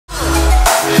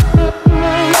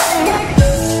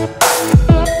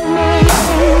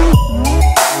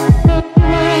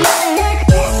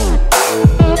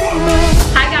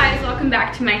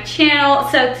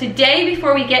channel. So today,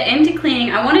 before we get into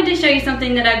cleaning, I wanted to show you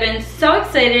something that I've been so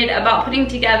excited about putting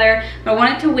together, but I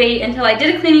wanted to wait until I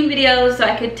did a cleaning video so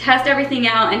I could test everything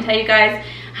out and tell you guys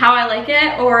how I like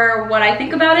it or what I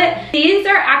think about it. These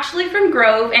are actually from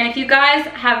Grove, and if you guys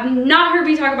have not heard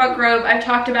me talk about Grove, I've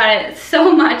talked about it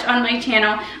so much on my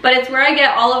channel, but it's where I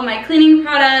get all of my cleaning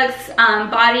products,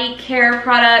 body care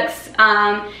products,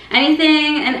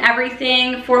 anything and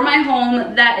everything for my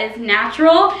home that is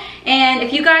natural. And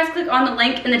if you guys click on the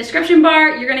link in the description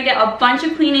bar, you're gonna get a bunch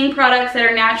of cleaning products that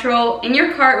are natural in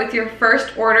your cart with your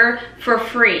first order for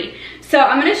free. So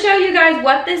I'm gonna show you guys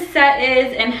what this set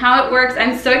is and how it works.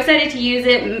 I'm so excited to use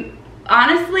it.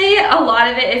 Honestly, a lot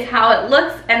of it is how it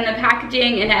looks and the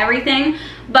packaging and everything,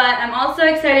 but I'm also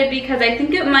excited because I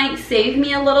think it might save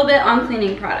me a little bit on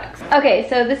cleaning products. Okay,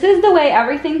 so this is the way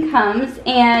everything comes,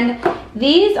 and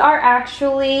these are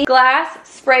actually glass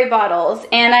spray bottles,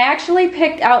 and I actually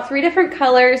picked out 3 different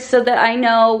colors so that I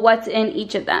know what's in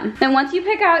each of them. And once you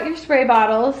pick out your spray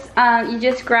bottles, you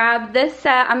just grab this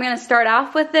set. I'm gonna start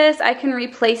off with this. I can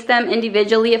replace them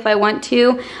individually if I want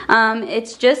to.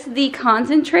 It's just the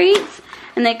concentrates,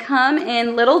 and they come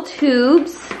in little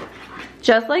tubes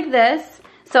just like this.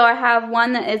 So I have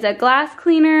one that is a glass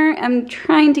cleaner. I'm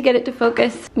trying to get it to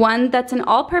focus. One that's an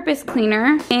all-purpose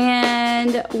cleaner,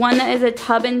 and one that is a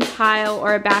tub and tile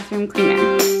or a bathroom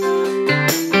cleaner.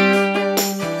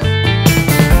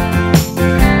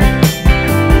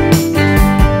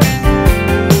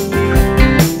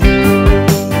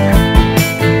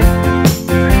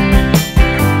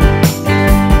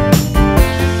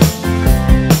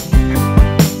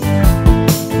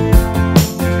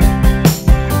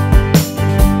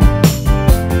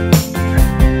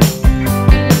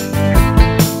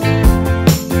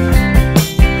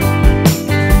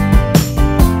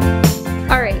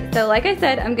 Like I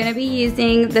said, I'm gonna be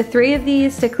using the 3 of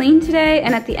these to clean today,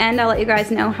 and at the end I'll let you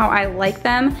guys know how I like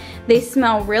them. They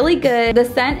smell really good. The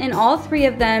scent in all 3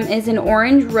 of them is an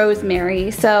orange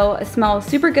rosemary, so it smells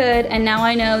super good. And now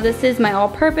I know this is my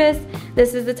all-purpose,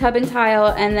 this is the tub and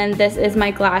tile, and then this is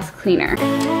my glass cleaner.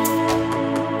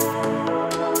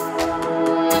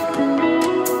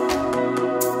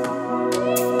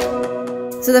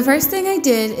 So the first thing I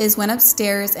did is went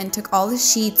upstairs and took all the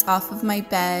sheets off of my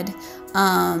bed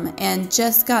and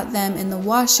just got them in the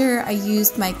washer. I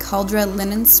used my Caldra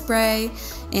linen spray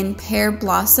in Pear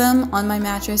Blossom on my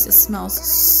mattress. It smells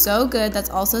so good. That's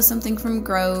also something from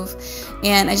Grove.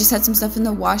 And I just had some stuff in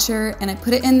the washer, and I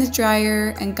put it in the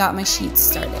dryer and got my sheets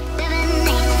started.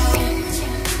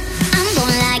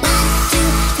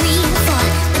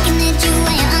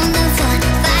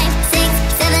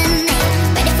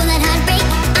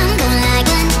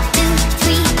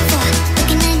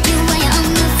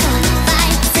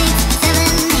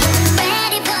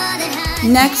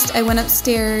 Next, I went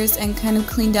upstairs and kind of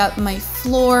cleaned up my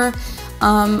floor.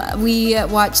 We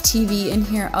watch TV in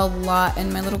here a lot,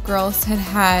 and my little girls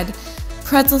had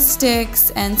pretzel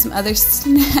sticks and some other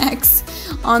snacks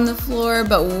on the floor,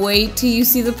 but wait till you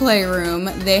see the playroom.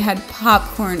 They had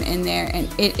popcorn in there, and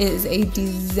it is a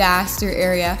disaster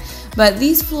area. But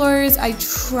these floors, I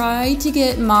try to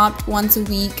get mopped once a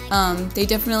week. They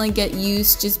definitely get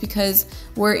used just because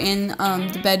we're in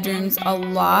the bedrooms a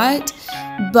lot.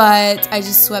 But I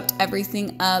just swept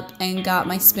everything up and got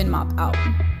my spin mop out.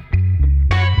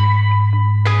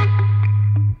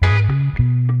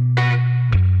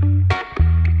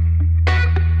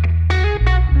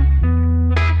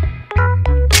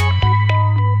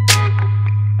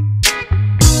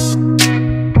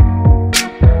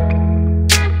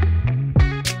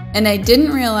 And I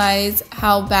didn't realize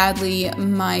how badly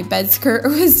my bed skirt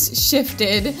was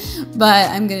shifted,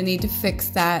 but I'm gonna need to fix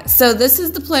that. So this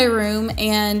is the playroom,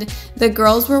 and the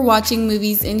girls were watching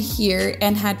movies in here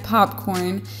and had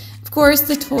popcorn. Of course,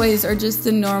 the toys are just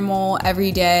the normal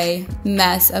everyday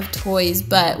mess of toys,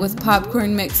 but with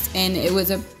popcorn mixed in, it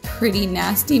was a pretty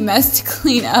nasty mess to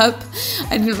clean up.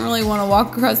 I didn't really want to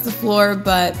walk across the floor,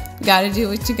 but gotta do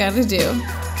what you gotta do.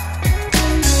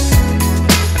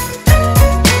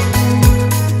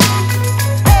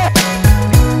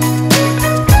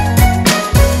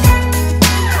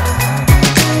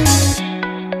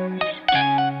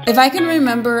 If I can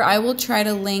remember, I will try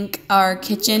to link our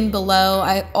kitchen below.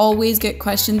 I always get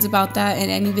questions about that in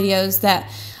any videos that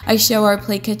I show our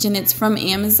play kitchen. It's from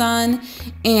Amazon,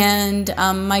 and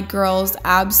my girls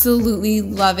absolutely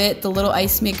love it. The little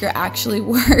ice maker actually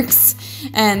works,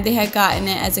 and they had gotten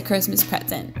it as a Christmas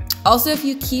present. Also, if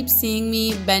you keep seeing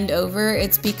me bend over,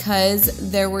 it's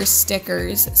because there were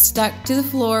stickers stuck to the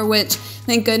floor, which,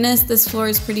 thank goodness, this floor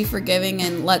is pretty forgiving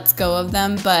and lets go of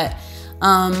them, but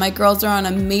My girls are on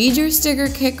a major sticker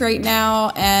kick right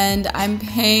now, and I'm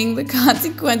paying the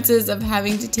consequences of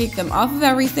having to take them off of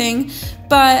everything,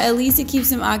 but at least it keeps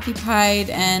them occupied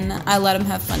and I let them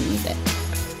have fun with it.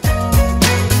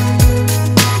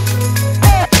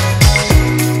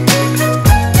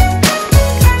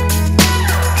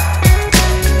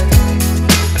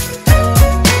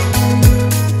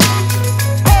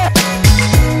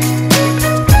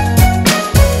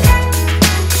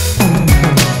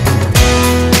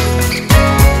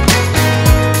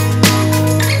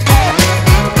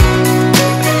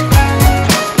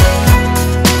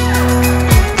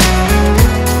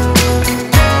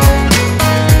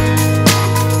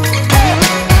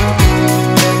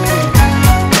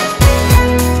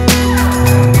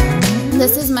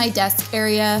 My desk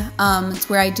area. It's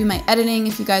where I do my editing,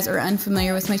 if you guys are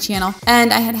unfamiliar with my channel.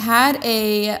 And I had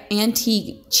a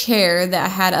antique chair that I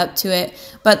had up to it,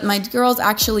 but my girls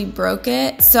actually broke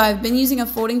it. So I've been using a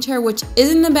folding chair, which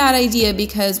isn't a bad idea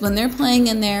because when they're playing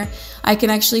in there, I can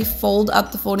actually fold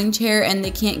up the folding chair and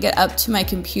they can't get up to my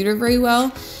computer very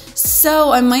well.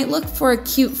 So I might look for a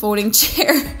cute folding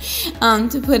chair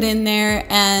to put in there.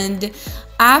 And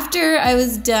after I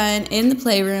was done in the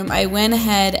playroom, I went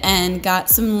ahead and got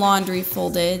some laundry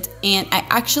folded, and I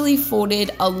actually folded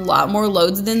a lot more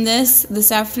loads than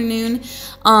this afternoon,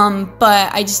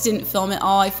 but I just didn't film it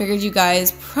all. I figured you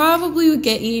guys probably would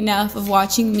get enough of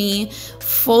watching me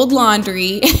fold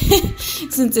laundry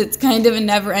since it's kind of a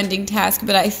never-ending task,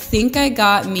 but I think I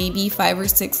got maybe 5 or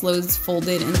 6 loads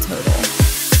folded in total.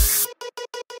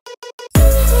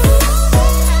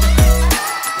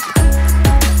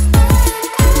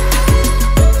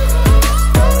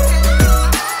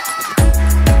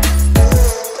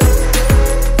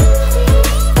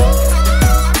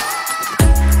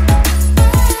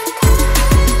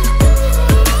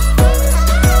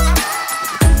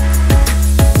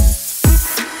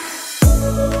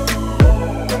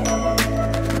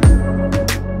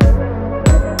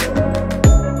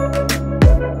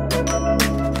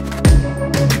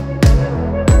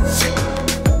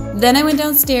 Then I went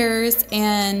downstairs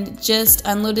and just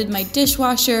unloaded my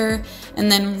dishwasher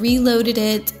and then reloaded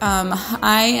it.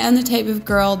 I am the type of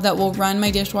girl that will run my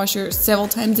dishwasher several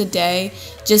times a day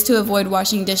just to avoid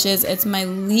washing dishes. It's my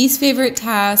least favorite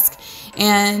task,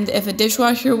 and if a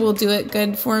dishwasher will do it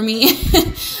good for me,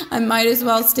 I might as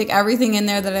well stick everything in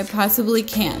there that I possibly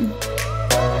can.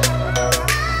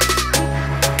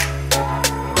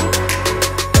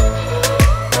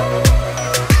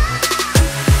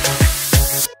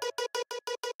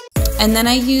 And then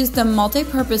I used the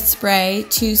multi-purpose spray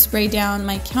to spray down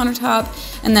my countertop,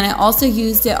 and then I also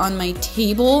used it on my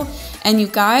table. And you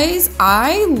guys,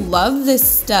 I love this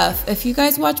stuff. If you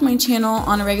guys watch my channel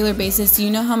on a regular basis,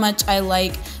 you know how much I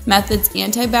like Method's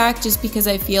Anti-Bac, just because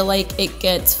I feel like it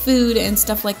gets food and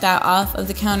stuff like that off of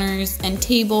the counters and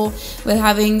table. With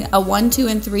having a 1, 2,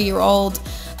 and 3-year-old,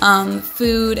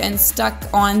 food and stuck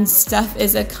on stuff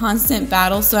is a constant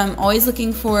battle, so I'm always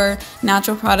looking for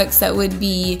natural products that would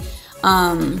be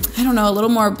I don't know, a little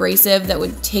more abrasive, that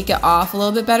would take it off a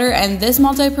little bit better, and this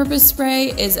multi-purpose spray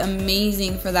is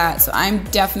amazing for that, so I'm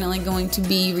definitely going to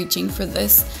be reaching for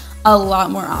this a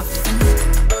lot more often.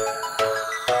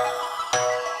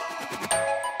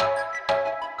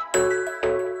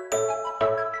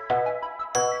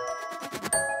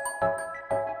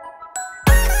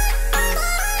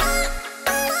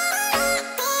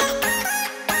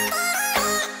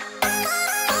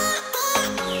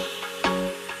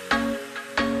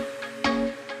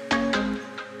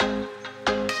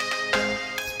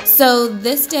 So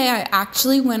this day I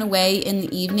actually went away in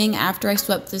the evening after I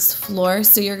swept this floor,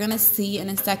 so you're gonna see in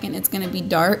a second it's gonna be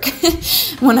dark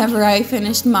whenever I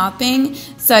finished mopping.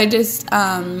 So I just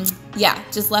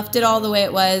just left it all the way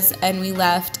it was, and we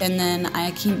left, and then I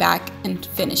came back and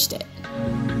finished it.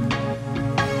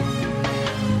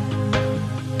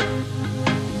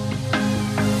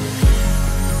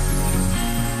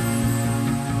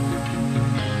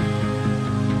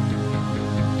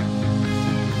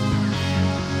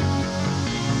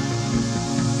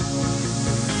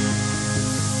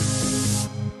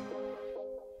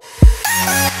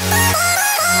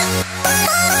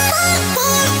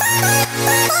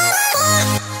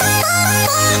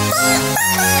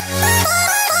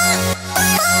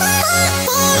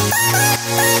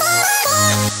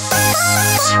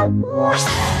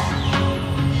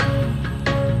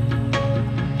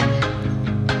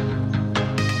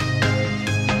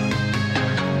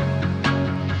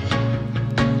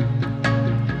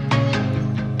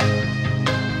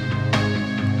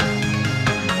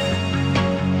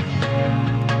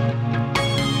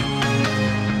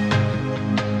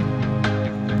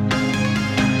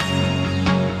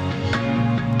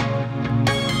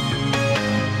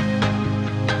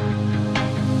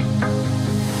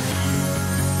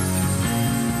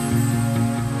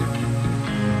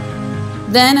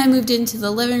 Then I moved into the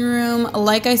living room.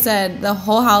 Like I said, the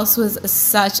whole house was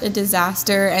such a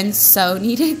disaster and so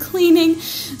needed cleaning.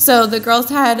 So the girls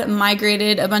had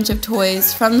migrated a bunch of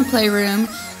toys from the playroom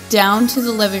down to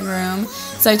the living room.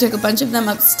 So I took a bunch of them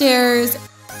upstairs.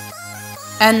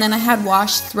 And then I had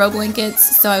washed throw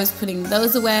blankets, so I was putting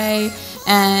those away.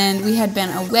 And we had been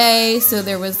away, so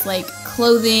there was like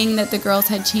clothing that the girls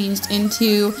had changed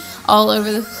into all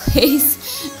over the place.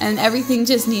 And everything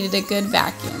just needed a good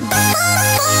vacuum.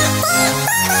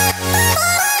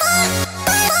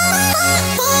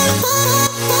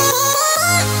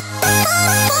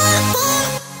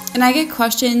 And I get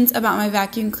questions about my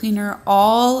vacuum cleaner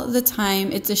all the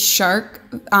time. It's a Shark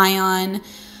Ion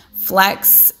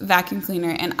Flex vacuum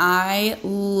cleaner, and I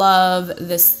love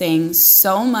this thing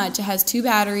so much. It has 2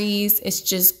 batteries. It's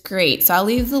just great. So I'll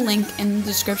leave the link in the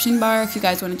description bar if you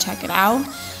guys want to check it out.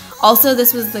 Also,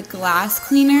 this was the glass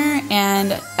cleaner,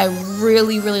 and I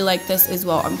really like this as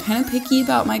well. I'm kind of picky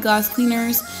about my glass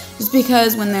cleaners just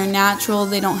because when they're natural,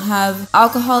 they don't have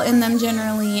alcohol in them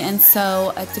generally, and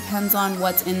so it depends on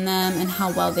what's in them and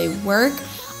how well they work.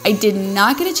 I did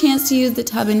not get a chance to use the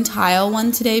tub and tile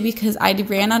one today because I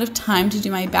ran out of time to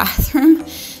do my bathroom.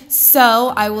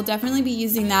 So I will definitely be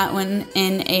using that one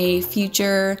in a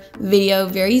future video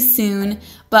very soon.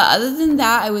 But other than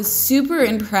that, I was super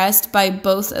impressed by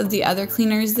both of the other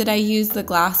cleaners that I used, the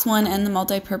glass one and the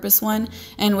multi-purpose one,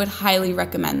 and would highly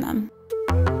recommend them.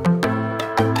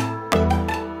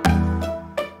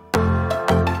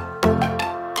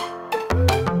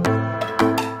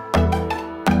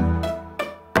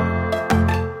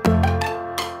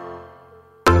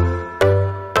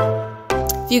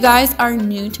 If you guys are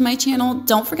new to my channel,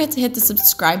 don't forget to hit the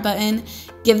subscribe button,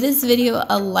 give this video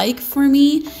a like for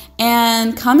me,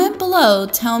 and comment below.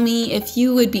 Tell me if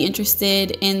you would be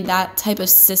interested in that type of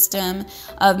system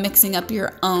of mixing up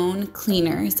your own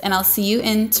cleaners, and I'll see you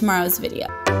in tomorrow's video.